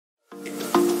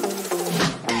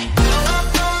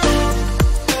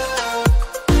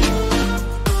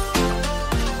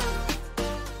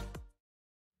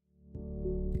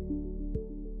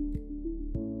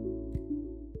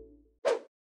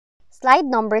Slide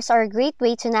numbers are a great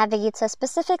way to navigate to a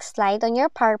specific slide on your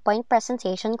PowerPoint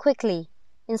presentation quickly.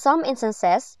 In some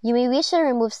instances, you may wish to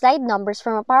remove slide numbers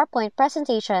from a PowerPoint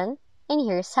presentation, and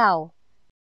here's how.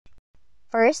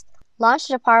 First, launch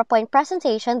the PowerPoint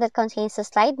presentation that contains the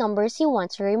slide numbers you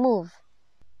want to remove.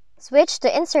 Switch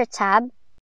to Insert tab.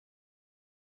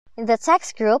 In the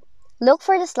text group, look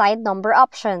for the slide number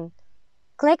option.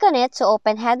 Click on it to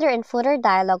open Header and Footer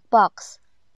dialog box.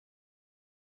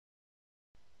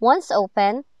 Once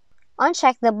open,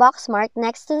 uncheck the box marked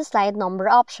next to the slide number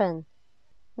option.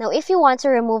 Now if you want to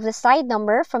remove the slide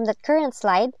number from the current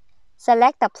slide,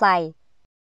 select Apply.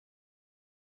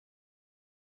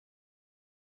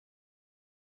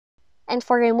 And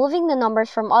for removing the numbers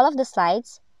from all of the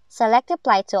slides, select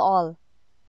Apply to All.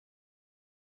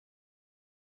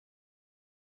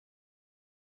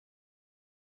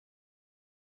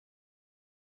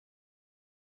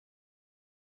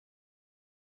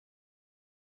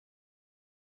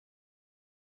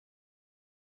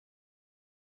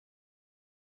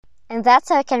 And that's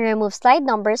how you can remove slide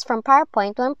numbers from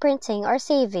PowerPoint when printing or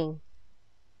saving.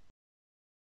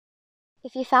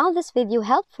 If you found this video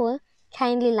helpful,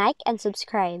 kindly like and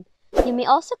subscribe. You may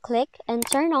also click and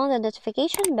turn on the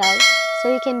notification bell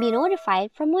so you can be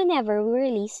notified from whenever we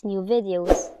release new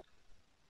videos.